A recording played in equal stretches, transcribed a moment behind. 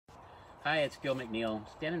Hi, it's Gil McNeil,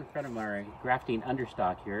 standing in front of my grafting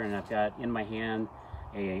understock here, and I've got in my hand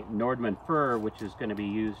a Nordman fir, which is going to be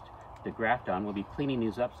used to graft on. We'll be cleaning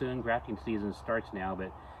these up soon. Grafting season starts now,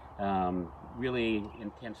 but really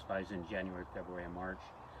intensifies in January, February, and March.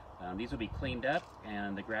 These will be cleaned up,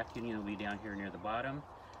 and the graft union will be down here near the bottom.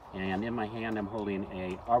 And in my hand, I'm holding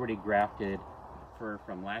a already grafted fir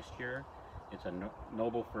from last year. It's a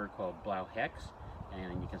noble fir called Blau Hex,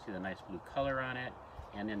 and you can see the nice blue color on it.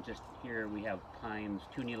 And then just here we have pines,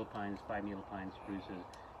 2 needle pines, 5 needle pines, spruces,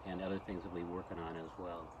 and other things that we'll be working on as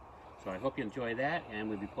well. So I hope you enjoy that, and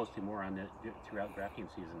we'll be posting more on it throughout grafting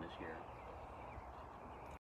season this year.